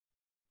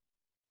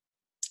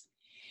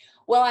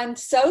Well, I'm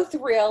so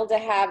thrilled to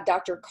have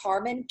Dr.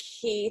 Carmen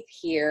Keith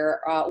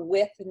here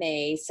with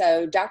me.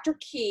 So, Dr.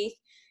 Keith,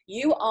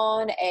 you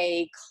own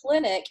a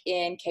clinic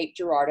in Cape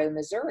Girardeau,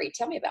 Missouri.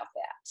 Tell me about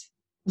that.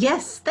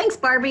 Yes, thanks,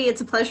 Barbie. It's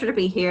a pleasure to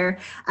be here.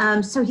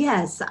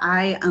 Yes,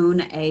 I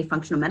own a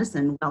functional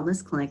medicine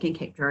wellness clinic in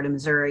Cape Girardeau,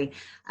 Missouri.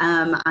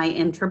 I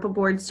am triple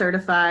board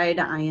certified.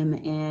 I am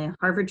a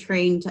Harvard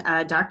trained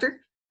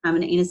doctor. I'm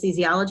an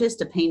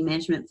anesthesiologist, a pain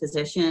management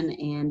physician,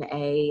 and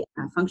a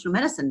functional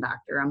medicine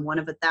doctor. I'm one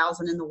of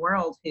 1,000 in the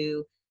world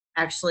who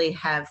actually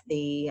have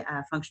the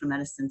functional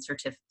medicine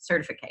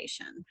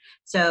certification.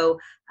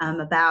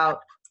 About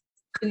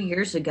 2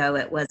 years ago,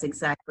 it was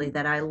exactly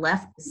that I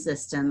left the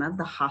system of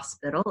the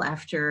hospital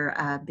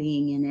after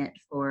being in it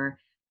for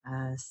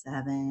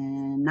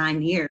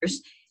 9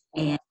 years,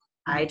 and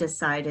Wow. I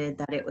decided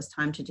that it was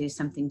time to do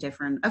something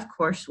different. Of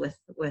course, with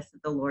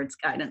the Lord's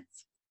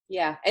guidance.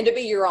 Yeah, and to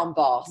be your own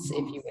boss,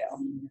 if you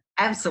will.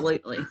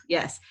 Absolutely,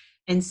 yes.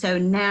 And so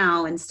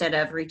now, instead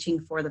of reaching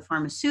for the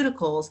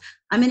pharmaceuticals,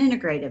 I'm an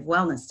integrative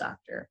wellness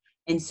doctor.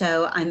 And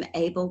so I'm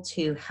able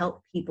to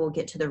help people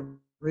get to the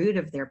root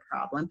of their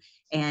problem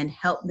and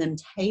help them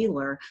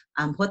tailor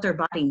what their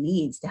body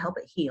needs to help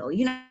it heal.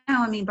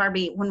 I mean,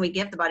 Barbie, when we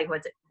give the body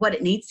what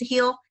it needs to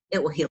heal,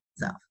 it will heal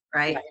itself,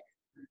 right? Right.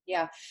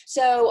 Yeah.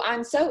 So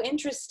I'm so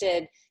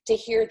interested to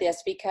hear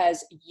this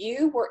because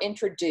you were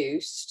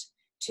introduced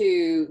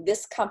to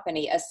this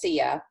company,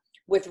 Asea,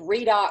 with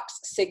redox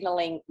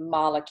signaling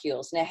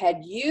molecules. Now, had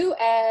you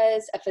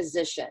as a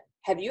physician,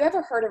 have you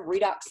ever heard of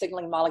redox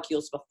signaling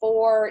molecules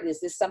before?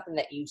 Is this something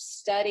that you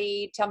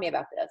studied? Tell me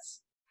about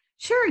this.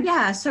 Sure,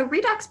 yeah. So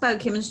redox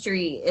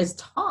biochemistry is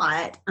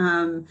taught,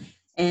 and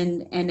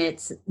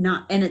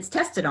it's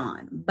tested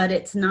on, but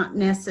it's not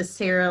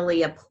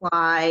necessarily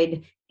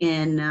applied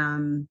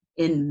in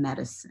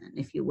medicine,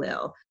 if you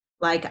will.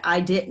 Like, I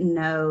didn't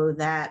know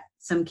that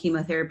some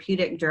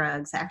chemotherapeutic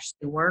drugs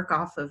actually work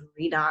off of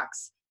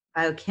redox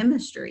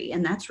biochemistry,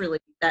 and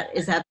that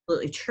is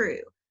absolutely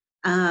true.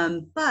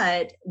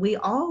 But we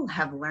all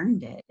have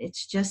learned it.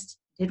 It's just,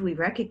 did we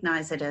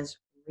recognize it as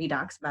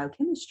redox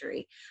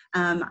biochemistry?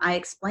 I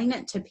explain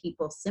it to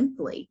people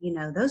simply.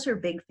 Those are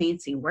big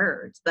fancy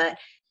words, but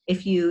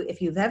if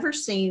you've ever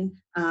seen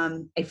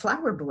a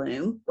flower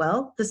bloom,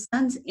 well, the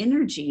sun's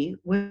energy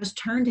was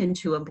turned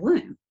into a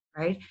bloom,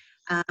 right?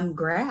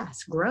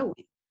 Grass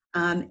growing.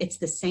 It's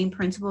the same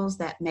principles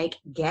that make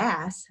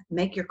gas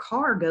make your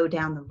car go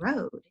down the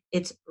road.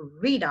 It's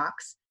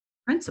redox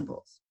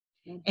principles.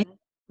 And Mhm.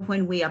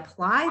 when we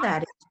apply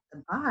that into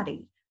the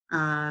body,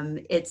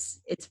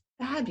 it's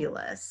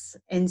fabulous.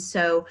 And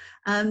so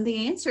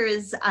the answer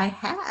is I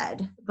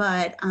had,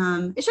 but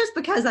it's just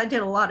because I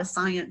did a lot of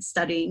science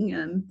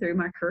studying through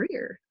my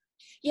career.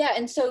 Yeah,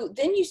 and so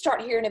then you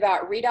start hearing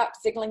about redox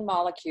signaling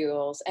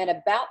molecules, and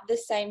about the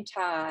same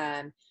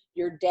time,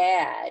 your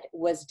dad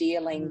was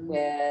dealing Mm.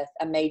 with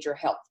a major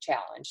health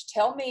challenge.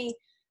 Tell me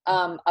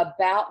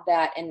about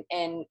that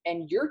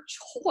and your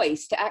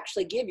choice to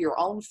actually give your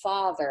own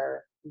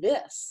father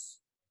this.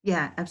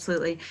 Yeah,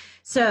 absolutely.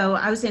 So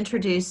I was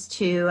introduced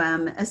to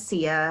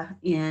ASEA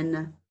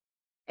in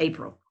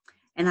April.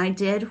 And I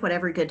did what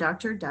every good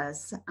doctor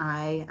does.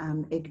 I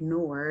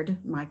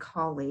ignored my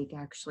colleague.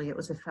 Actually, it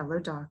was a fellow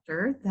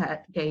doctor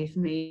that gave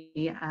me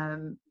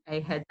a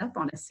heads up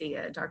on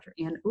ASEA, Dr.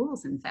 Ann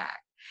Ools, in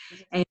fact.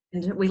 And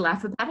we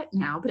laugh about it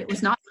now, but it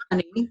was not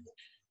funny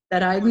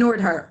that I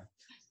ignored her.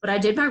 But I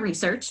did my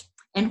research.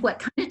 And what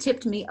kind of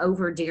tipped me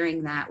over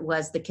during that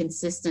was the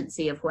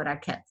consistency of what I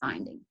kept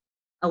finding,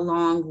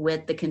 along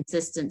with the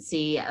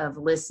consistency of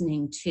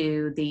listening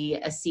to the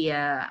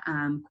ASEA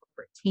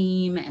corporate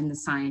team and the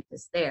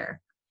scientists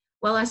there.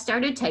 Well, I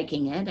started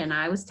taking it, and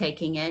I was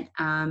taking it,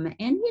 and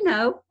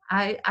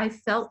I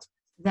felt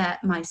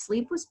that my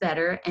sleep was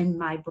better and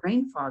my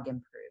brain fog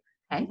improved.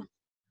 Okay.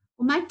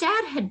 Well, my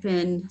dad had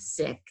been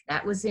sick.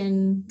 That was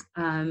in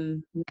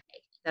May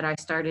that I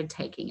started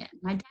taking it.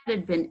 My dad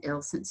had been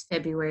ill since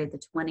February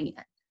the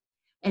 20th.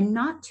 And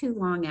not too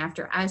long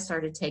after I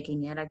started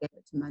taking it, I gave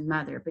it to my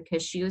mother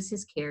because she was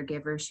his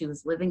caregiver. She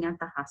was living at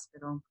the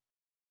hospital.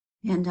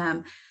 And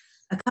a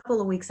couple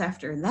of weeks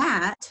after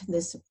that,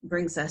 this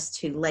brings us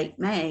to late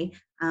May,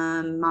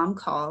 mom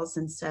calls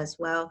and says,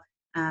 well,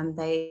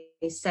 they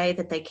say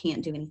that they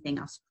can't do anything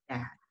else for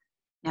dad.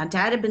 Now,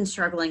 dad had been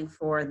struggling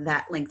for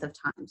that length of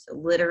time. So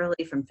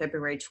literally from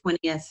February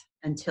 20th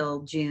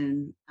until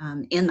June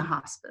in the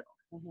hospital.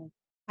 Mhm.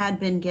 Had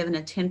been given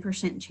a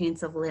 10%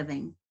 chance of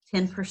living,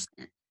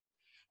 10%.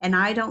 And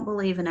I don't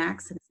believe in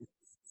accidents.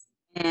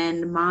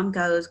 And mom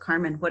goes,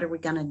 Carmen, what are we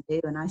going to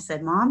do? And I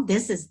said, Mom,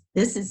 this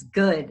is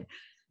good.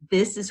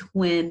 This is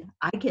when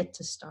I get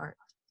to start.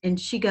 And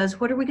she goes,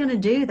 what are we going to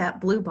do? That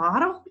blue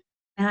bottle?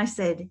 And I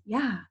said,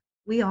 yeah,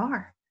 we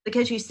are.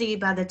 Because you see,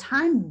 by the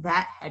time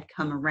that had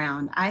come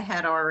around, I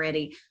had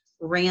already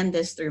ran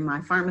this through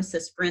my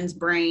pharmacist friend's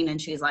brain.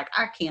 And she's like,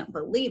 I can't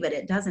believe it.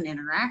 It doesn't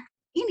interact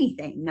with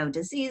anything, no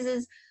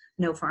diseases,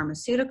 no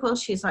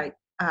pharmaceuticals. She's like,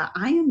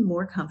 I am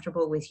more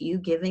comfortable with you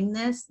giving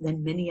this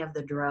than many of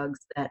the drugs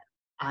that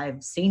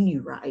I've seen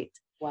you write.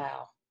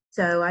 Wow.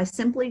 So I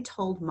simply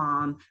told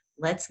Mom,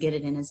 let's get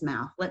it in his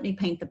mouth. Let me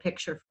paint the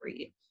picture for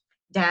you.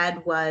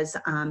 Dad was,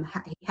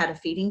 he had a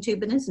feeding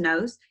tube in his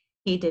nose.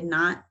 He did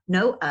not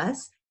know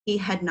us. He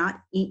had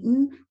not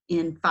eaten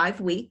in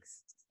 5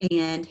 weeks,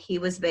 and he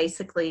was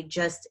basically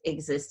just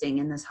existing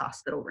in this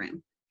hospital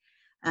room.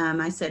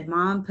 I said,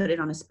 Mom, put it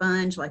on a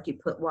sponge like you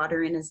put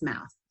water in his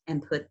mouth,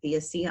 and put the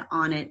Asea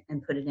on it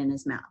and put it in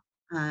his mouth.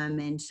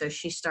 And so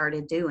she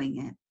started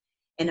doing it.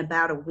 In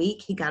about a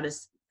week, he got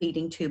his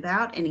feeding tube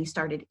out and he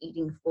started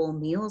eating full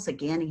meals.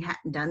 Again, he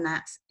hadn't done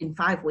that in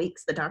 5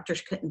 weeks. The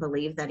doctors couldn't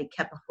believe that he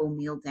kept a whole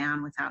meal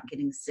down without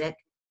getting sick.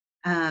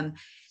 And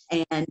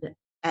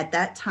at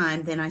that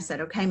time, then I said,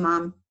 okay,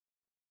 Mom,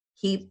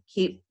 keep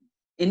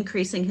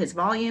increasing his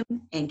volume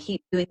and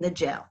keep doing the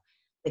gel,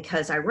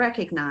 because I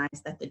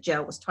recognized that the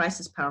gel was twice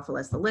as powerful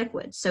as the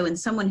liquid. So in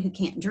someone who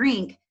can't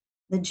drink,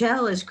 the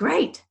gel is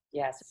great.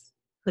 Yes.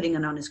 Putting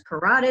it on his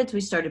carotids,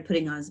 we started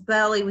putting on his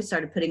belly, we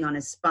started putting on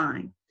his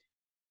spine.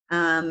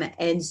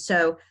 And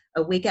so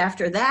a week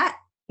after that,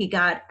 he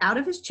got out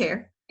of his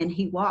chair and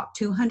he walked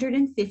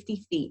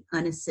 250 feet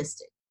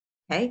unassisted.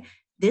 Okay.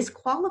 This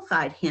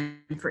qualified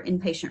him for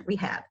inpatient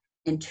rehab.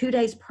 And 2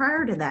 days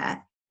prior to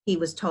that, he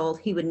was told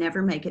he would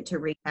never make it to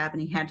rehab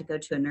and he had to go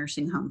to a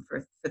nursing home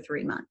for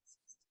 3 months.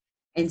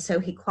 And so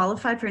he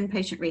qualified for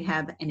inpatient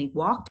rehab and he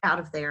walked out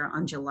of there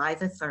on July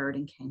the 3rd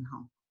and came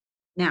home.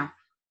 Now,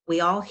 we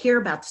all hear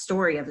about the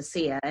story of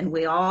Asea, and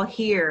we all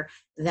hear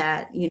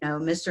that,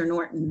 Mr.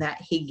 Norton,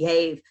 that he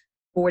gave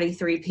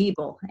 43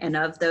 people, and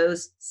of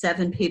those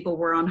 7 people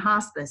were on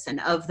hospice, and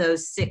of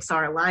those 6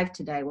 are alive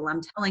today. Well,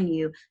 I'm telling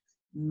you,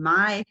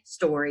 my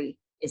story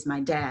is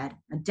my dad.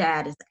 My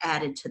dad is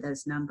added to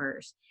those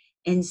numbers.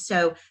 And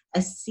so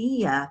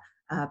Asea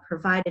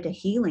provided a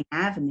healing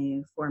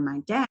avenue for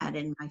my dad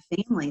and my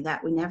family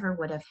that we never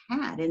would have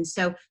had. And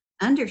so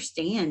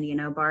understand,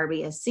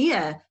 Barbie,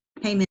 Asea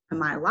came into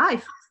my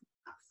life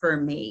for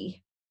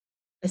me.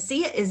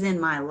 Asea is in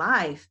my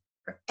life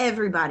for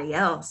everybody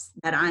else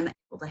that I'm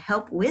able to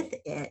help with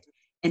it.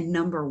 And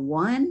number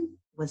one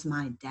was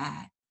my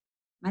dad.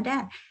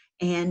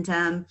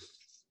 And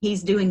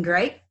he's doing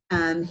great.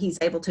 He's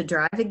able to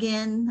drive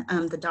again.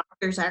 The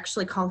doctors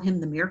actually call him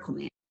the miracle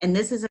man. And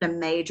this is at a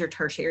major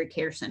tertiary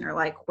care center,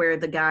 like where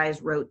the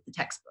guys wrote the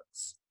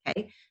textbooks.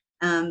 Okay.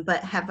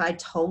 But have I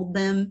told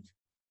them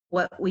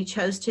what we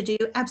chose to do?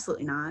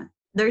 Absolutely not.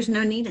 There's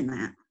no need in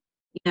that.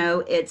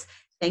 It's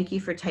thank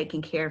you for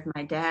taking care of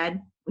my dad.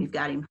 We've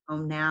got him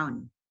home now,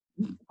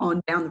 and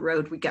on down the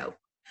road we go.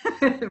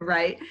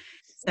 Right?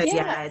 So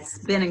yeah, it's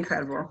been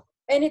incredible.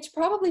 And it's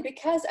probably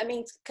because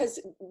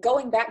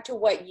going back to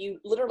what you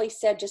literally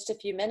said just a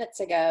few minutes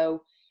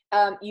ago,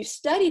 you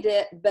studied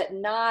it, but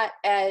not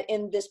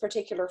in this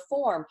particular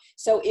form.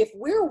 So if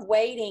we're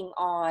waiting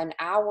on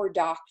our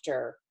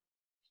doctor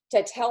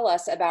to tell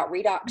us about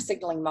redox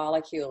signaling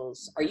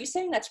molecules, are you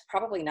saying that's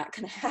probably not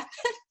going to happen?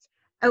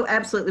 Oh,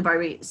 absolutely,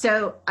 Barbie.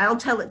 So I'll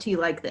tell it to you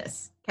like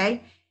this,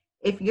 okay?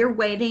 If you're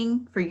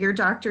waiting for your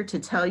doctor to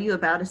tell you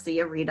about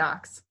Asea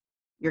Redox,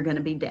 you're going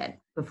to be dead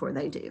before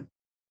they do.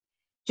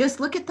 Just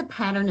look at the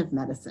pattern of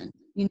medicine.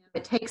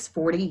 It takes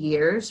 40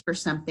 years for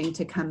something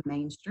to come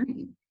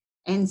mainstream.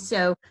 And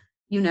so,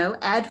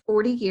 add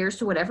 40 years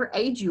to whatever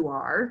age you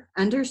are,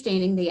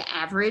 understanding the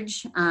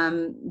average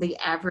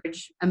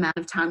amount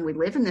of time we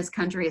live in this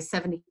country is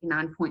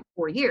 79.4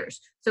 years.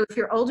 So if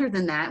you're older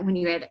than that, when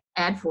you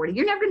add 40,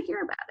 you're never going to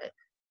hear about it.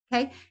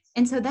 Okay.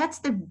 And so that's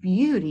the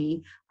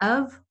beauty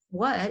of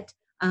what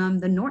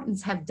the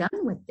Nortons have done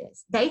with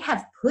this. They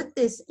have put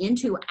this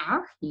into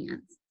our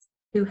hands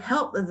to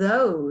help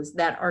those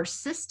that our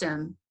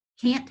system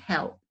can't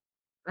help,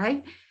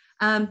 right?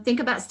 Think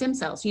about stem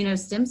cells.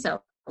 Stem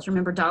cells,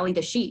 remember Dolly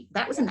the sheep?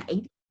 That was in the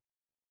 80s.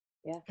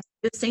 Yeah.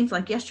 It seems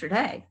like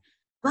yesterday.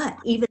 But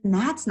even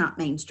that's not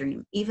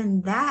mainstream.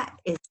 Even that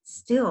is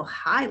still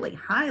highly,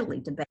 highly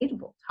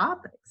debatable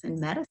topics in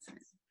medicine.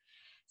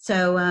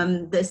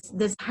 So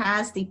this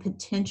has the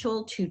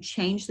potential to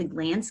change the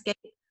landscape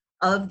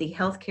of the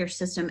healthcare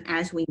system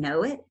as we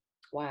know it.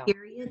 Wow.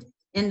 Period.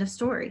 End of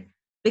story.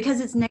 Because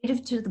it's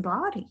native to the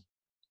body.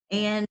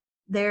 And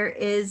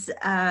there's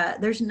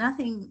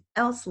nothing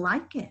else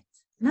like it.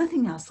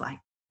 Nothing else like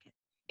it.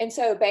 And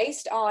so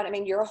based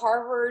on, you're a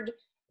Harvard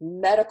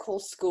Medical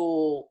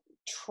School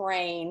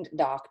trained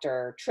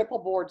doctor, triple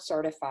board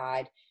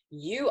certified.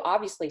 You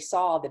obviously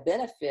saw the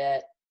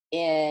benefit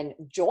in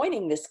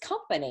joining this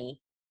company,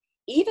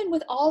 even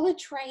with all the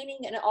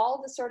training and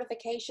all the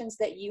certifications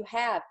that you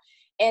have.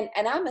 And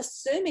I'm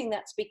assuming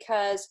that's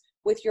because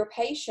with your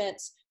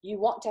patients, you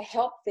want to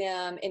help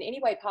them in any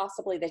way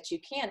possibly that you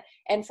can.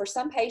 And for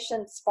some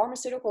patients,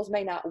 pharmaceuticals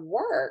may not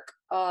work,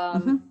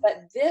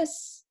 but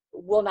this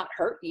will not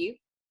hurt you.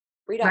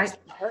 Redox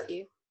will not hurt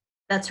you.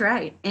 That's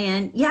right.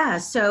 And yeah,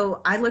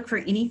 so I look for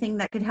anything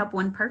that could help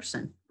one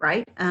person,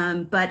 right?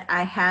 But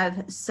I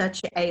have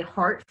such a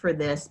heart for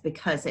this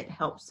because it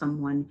helps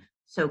someone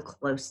so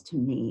close to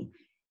me.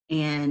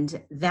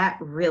 And that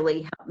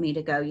really helped me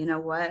to go, you know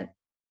what?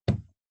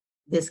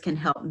 This can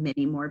help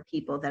many more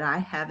people that I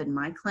have in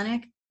my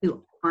clinic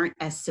who aren't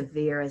as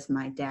severe as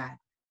my dad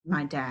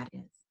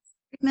is.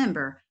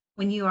 Remember,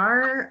 when you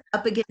are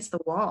up against the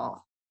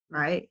wall,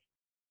 right?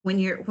 When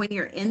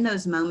you're in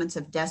those moments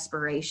of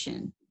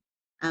desperation,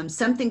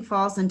 something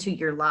falls into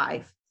your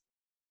life.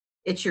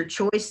 It's your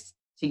choice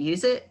to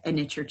use it, and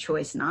it's your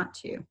choice not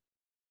to.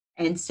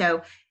 And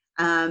so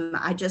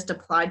I just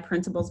applied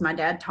principles my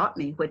dad taught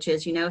me, which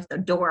is, if the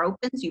door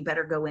opens, you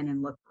better go in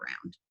and look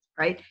around,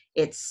 right?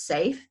 It's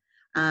safe.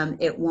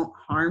 It won't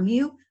harm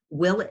you.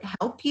 Will it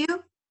help you?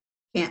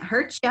 Can't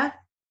hurt you.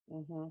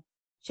 Mm-hmm.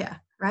 Yeah,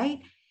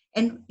 right?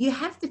 And you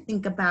have to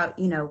think about,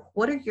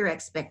 what are your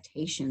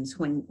expectations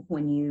when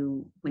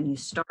you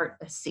start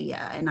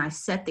Asea? And I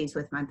set these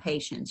with my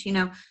patients.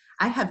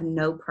 I have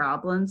no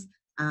problems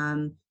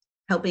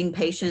helping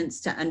patients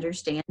to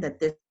understand that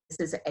this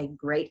is a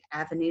great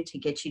avenue to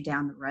get you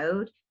down the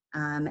road.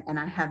 And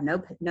I have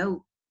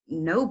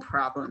no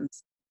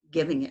problems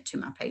giving it to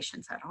my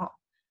patients at all.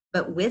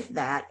 But with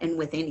that and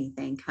with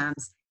anything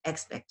comes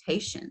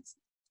expectations.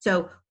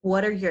 So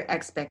what are your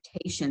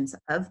expectations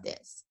of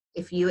this?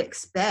 If you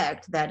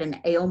expect that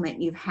an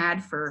ailment you've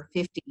had for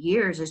 50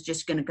 years is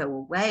just going to go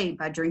away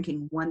by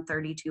drinking 1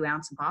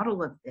 32-ounce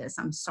bottle of this,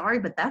 I'm sorry,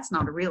 but that's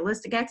not a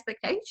realistic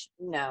expectation.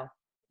 No.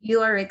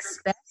 You are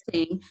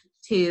expecting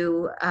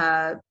to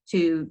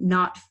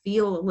not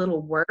feel a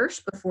little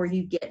worse before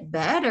you get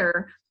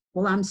better.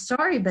 Well, I'm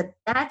sorry, but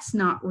that's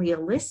not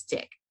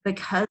realistic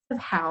because of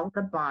how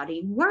the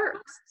body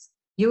works.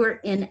 You are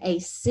in a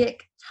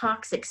sick,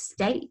 toxic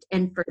state.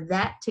 And for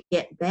that to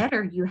get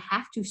better, you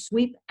have to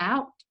sweep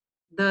out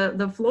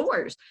the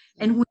floors.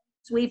 And when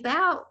you sweep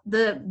out,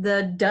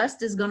 the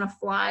dust is going to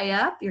fly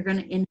up. You're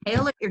going to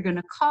inhale it. You're going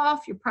to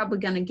cough. You're probably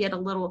going to get a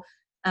little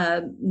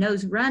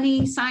nose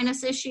runny,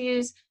 sinus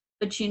issues.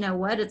 But you know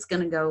what? It's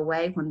going to go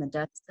away when the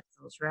dust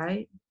settles,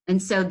 right?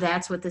 And so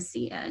that's what the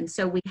Asea. And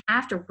so we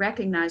have to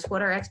recognize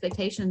what our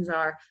expectations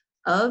are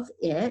of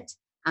it.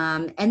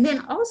 And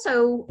then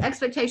also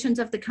expectations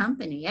of the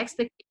company,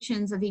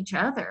 expectations of each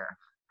other.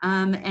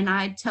 And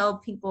I tell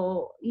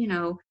people,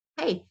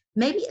 hey,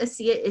 maybe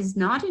Asea is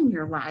not in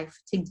your life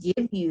to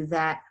give you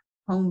that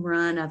home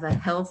run of a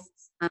health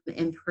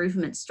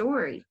improvement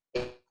story.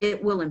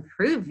 It will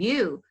improve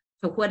you.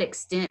 To what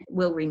extent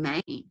will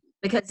remain?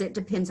 Because it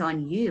depends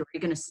on you. Are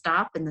you going to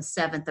stop in the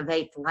 7th of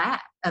 8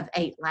 laps? Are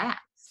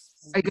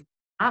you going to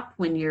stop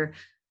when your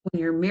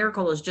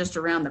miracle is just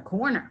around the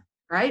corner,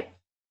 right?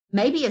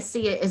 Maybe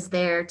Asea is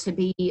there to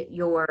be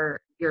your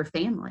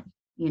family.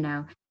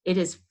 It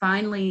is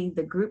finally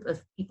the group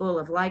of people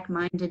of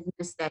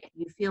like-mindedness that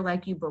you feel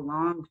like you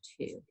belong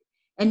to.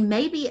 And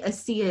maybe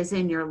Asea is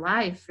in your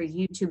life for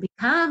you to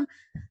become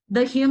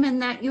the human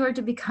that you are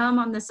to become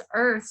on this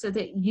earth so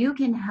that you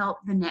can help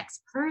the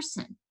next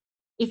person.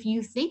 If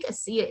you think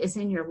Asea is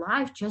in your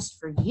life just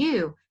for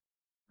you,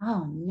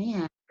 oh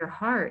man, your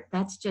heart,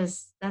 that's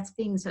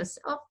being so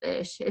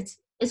selfish.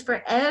 It's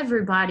for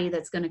everybody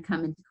that's going to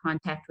come into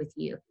contact with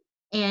you.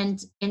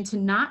 And to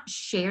not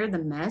share the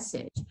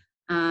message,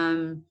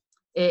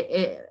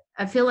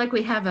 I feel like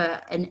we have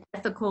an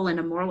ethical and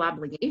a moral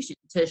obligation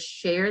to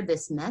share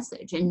this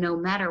message. And no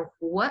matter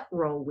what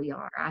role we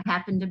are, I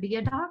happen to be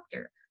a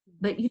doctor,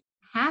 but you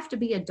have to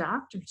be a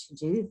doctor to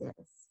do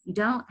this. You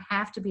don't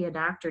have to be a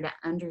doctor to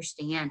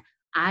understand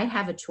I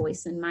have a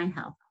choice in my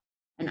health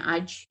and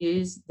I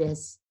choose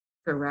this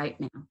for right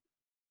now.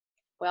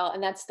 Well,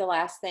 and that's the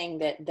last thing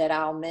that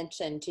I'll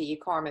mention to you,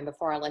 Carmen,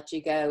 before I let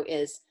you go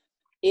is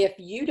if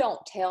you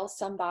don't tell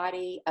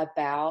somebody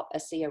about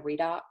Asea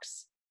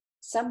Redox,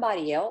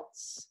 somebody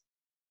else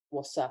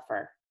will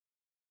suffer.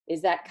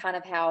 Is that kind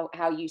of how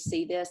you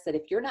see this? That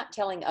if you're not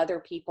telling other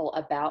people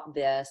about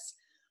this,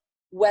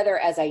 whether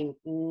as a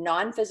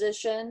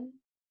non-physician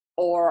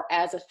or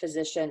as a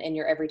physician in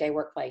your everyday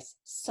workplace,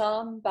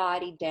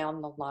 somebody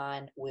down the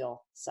line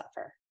will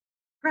suffer.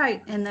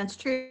 Right, and that's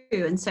true.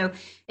 And so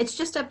it's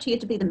just up to you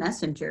to be the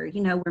messenger.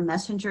 We're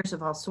messengers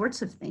of all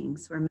sorts of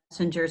things. We're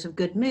messengers of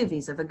good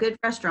movies, of a good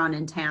restaurant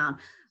in town,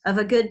 of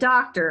a good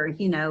doctor.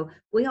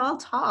 We all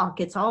talk.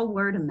 It's all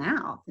word of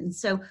mouth. And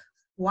so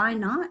why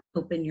not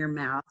open your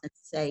mouth and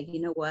say,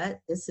 you know what,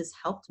 this has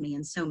helped me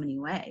in so many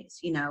ways.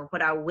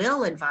 What I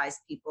will advise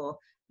people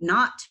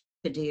not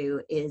to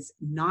do is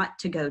not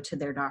to go to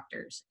their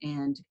doctors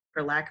and,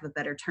 for lack of a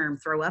better term,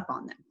 throw up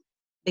on them,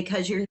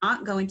 because you're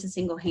not going to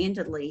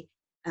single-handedly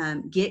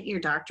get your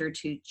doctor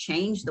to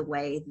change the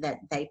way that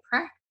they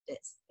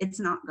practice. It's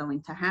not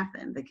going to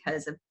happen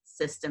because of the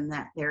system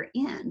that they're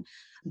in.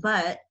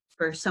 But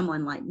for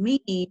someone like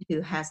me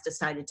who has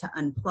decided to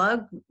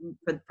unplug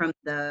from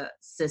the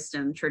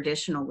system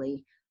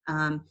traditionally,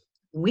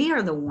 we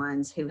are the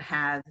ones who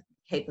have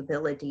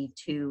capability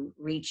to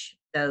reach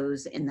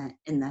those in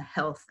the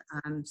health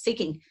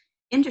seeking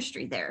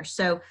industry there.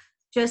 So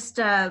just,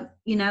 go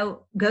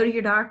to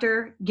your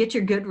doctor, get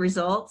your good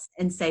results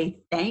and say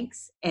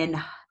thanks. And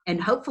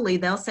hopefully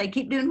they'll say,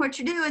 keep doing what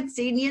you're doing.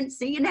 See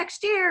you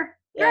next year.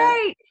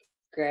 Yeah.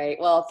 Great.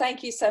 Well,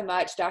 thank you so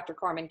much, Dr.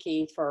 Carmen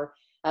Keith, for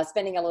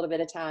spending a little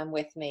bit of time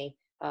with me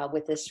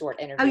with this short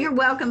interview. Oh, you're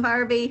welcome,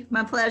 Barbie.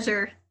 My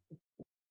pleasure.